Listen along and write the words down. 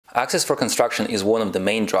Access for construction is one of the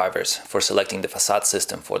main drivers for selecting the facade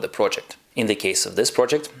system for the project. In the case of this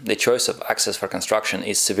project, the choice of access for construction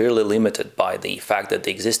is severely limited by the fact that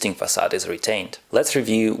the existing facade is retained. Let's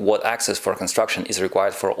review what access for construction is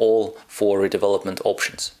required for all 4 redevelopment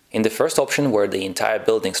options. In the first option, where the entire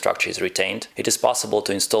building structure is retained, it is possible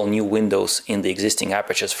to install new windows in the existing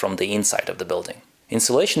apertures from the inside of the building.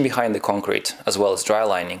 Insulation behind the concrete, as well as dry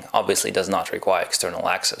lining, obviously does not require external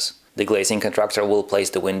access. The glazing contractor will place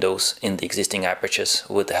the windows in the existing apertures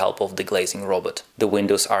with the help of the glazing robot. The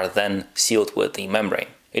windows are then sealed with the membrane.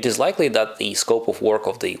 It is likely that the scope of work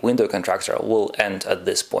of the window contractor will end at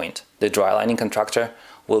this point. The dry lining contractor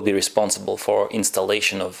will be responsible for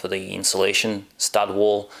installation of the insulation, stud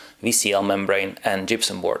wall, VCL membrane and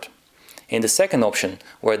gypsum board. In the second option,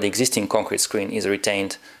 where the existing concrete screen is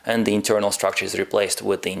retained and the internal structure is replaced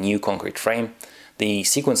with the new concrete frame, the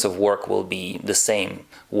sequence of work will be the same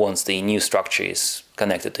once the new structure is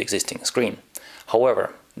connected to existing screen.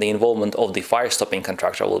 However, the involvement of the fire stopping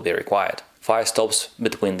contractor will be required. Fire stops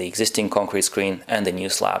between the existing concrete screen and the new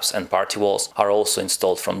slabs and party walls are also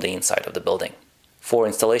installed from the inside of the building. For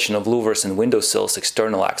installation of louvers and windowsills,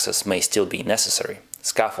 external access may still be necessary.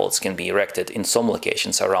 Scaffolds can be erected in some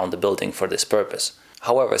locations around the building for this purpose.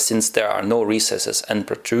 However, since there are no recesses and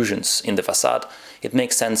protrusions in the facade, it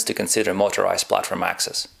makes sense to consider motorized platform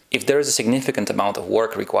access. If there is a significant amount of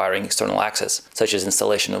work requiring external access, such as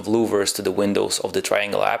installation of louvers to the windows of the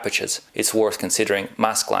triangular apertures, it's worth considering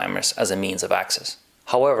mast climbers as a means of access.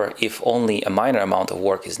 However, if only a minor amount of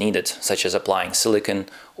work is needed, such as applying silicone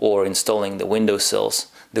or installing the windowsills,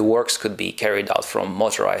 the works could be carried out from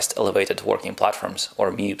motorized elevated working platforms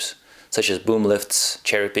or MUPs, such as boom lifts,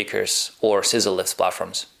 cherry pickers or scissor lift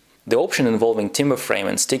platforms. The option involving timber frame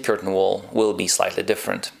and stick curtain wall will be slightly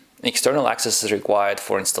different. External access is required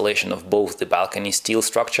for installation of both the balcony steel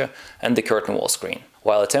structure and the curtain wall screen.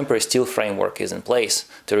 While a temporary steel framework is in place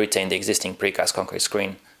to retain the existing precast concrete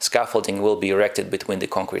screen, scaffolding will be erected between the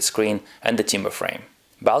concrete screen and the timber frame.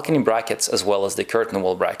 Balcony brackets as well as the curtain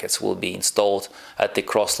wall brackets will be installed at the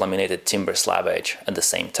cross-laminated timber slab edge at the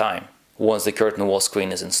same time. Once the curtain wall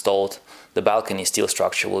screen is installed, the balcony steel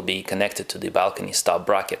structure will be connected to the balcony stub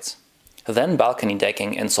brackets. Then balcony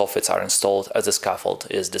decking and soffits are installed as the scaffold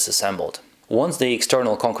is disassembled. Once the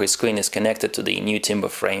external concrete screen is connected to the new timber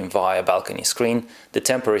frame via balcony screen, the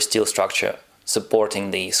temporary steel structure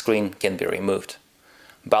supporting the screen can be removed.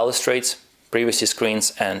 Balustrades, privacy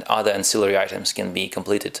screens and other ancillary items can be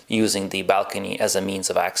completed using the balcony as a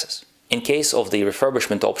means of access. In case of the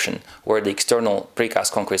refurbishment option, where the external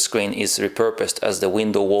precast concrete screen is repurposed as the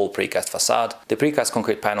window wall precast facade, the precast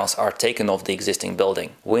concrete panels are taken off the existing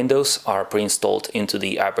building. Windows are pre-installed into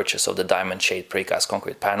the apertures of the diamond-shaped precast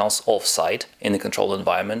concrete panels off-site in the controlled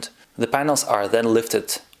environment. The panels are then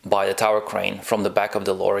lifted by the tower crane from the back of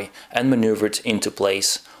the lorry and maneuvered into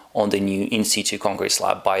place on the new in-situ concrete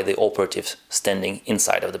slab by the operatives standing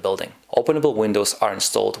inside of the building. Openable windows are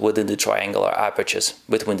installed within the triangular apertures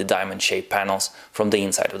between the diamond-shaped panels from the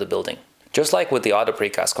inside of the building. Just like with the other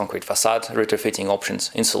precast concrete facade, retrofitting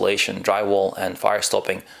options, insulation, drywall and fire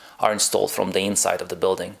stopping are installed from the inside of the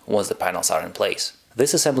building once the panels are in place.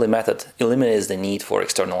 This assembly method eliminates the need for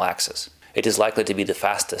external access. It is likely to be the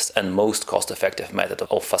fastest and most cost-effective method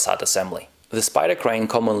of facade assembly. The spider crane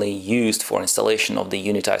commonly used for installation of the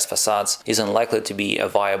unitized facades is unlikely to be a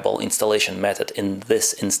viable installation method in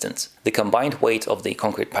this instance. The combined weight of the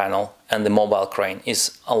concrete panel and the mobile crane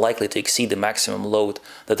is unlikely to exceed the maximum load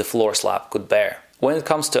that the floor slab could bear. When it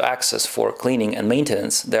comes to access for cleaning and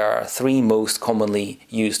maintenance, there are 3 most commonly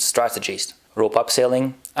used strategies: rope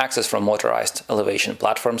abseiling, access from motorized elevation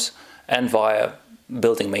platforms, and via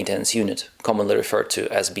building maintenance unit, commonly referred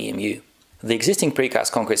to as BMU. The existing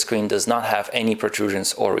precast concrete screen does not have any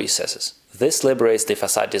protrusions or recesses. This liberates the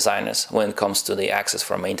facade designers when it comes to the access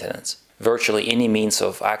for maintenance. Virtually any means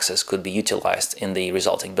of access could be utilized in the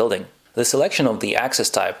resulting building. The selection of the access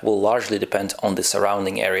type will largely depend on the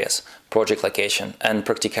surrounding areas, project location and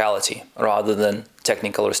practicality, rather than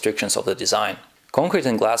technical restrictions of the design. Concrete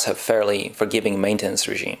and glass have fairly forgiving maintenance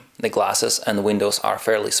regime. The glasses and windows are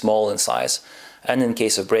fairly small in size, and in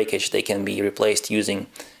case of breakage they can be replaced using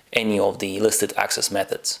any of the listed access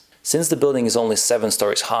methods. Since the building is only 7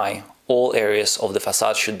 stories high, all areas of the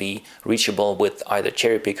facade should be reachable with either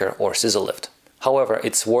cherry picker or scissor lift. However,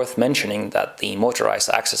 it's worth mentioning that the motorized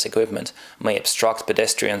access equipment may obstruct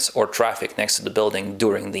pedestrians or traffic next to the building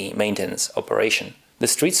during the maintenance operation. The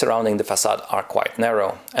streets surrounding the facade are quite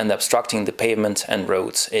narrow, and obstructing the pavement and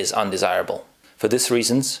roads is undesirable. For these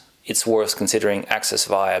reasons, it's worth considering access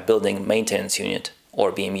via building maintenance unit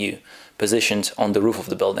or BMU, positioned on the roof of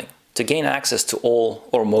the building. To gain access to all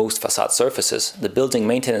or most facade surfaces, the building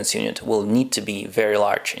maintenance unit will need to be very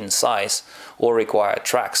large in size or require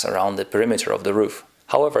tracks around the perimeter of the roof.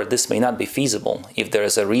 However, this may not be feasible if there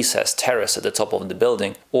is a recessed terrace at the top of the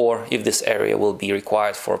building, or if this area will be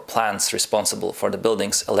required for plants responsible for the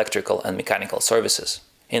building's electrical and mechanical services.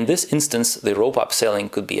 In this instance, the rope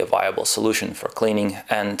abseiling could be a viable solution for cleaning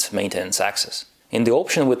and maintenance access. In the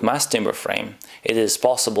option with mass timber frame, it is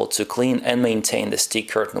possible to clean and maintain the stick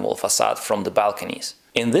curtain wall facade from the balconies.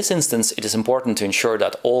 In this instance, it is important to ensure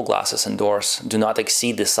that all glasses and doors do not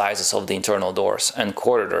exceed the sizes of the internal doors and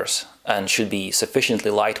corridors and should be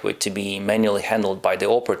sufficiently lightweight to be manually handled by the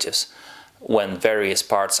operatives when various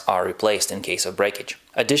parts are replaced in case of breakage.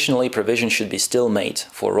 Additionally, provision should be still made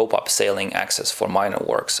for rope abseiling access for minor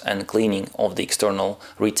works and cleaning of the external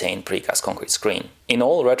retained precast concrete screen. In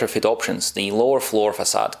all retrofit options, the lower floor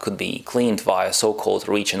facade could be cleaned via so-called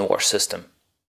reach and wash system.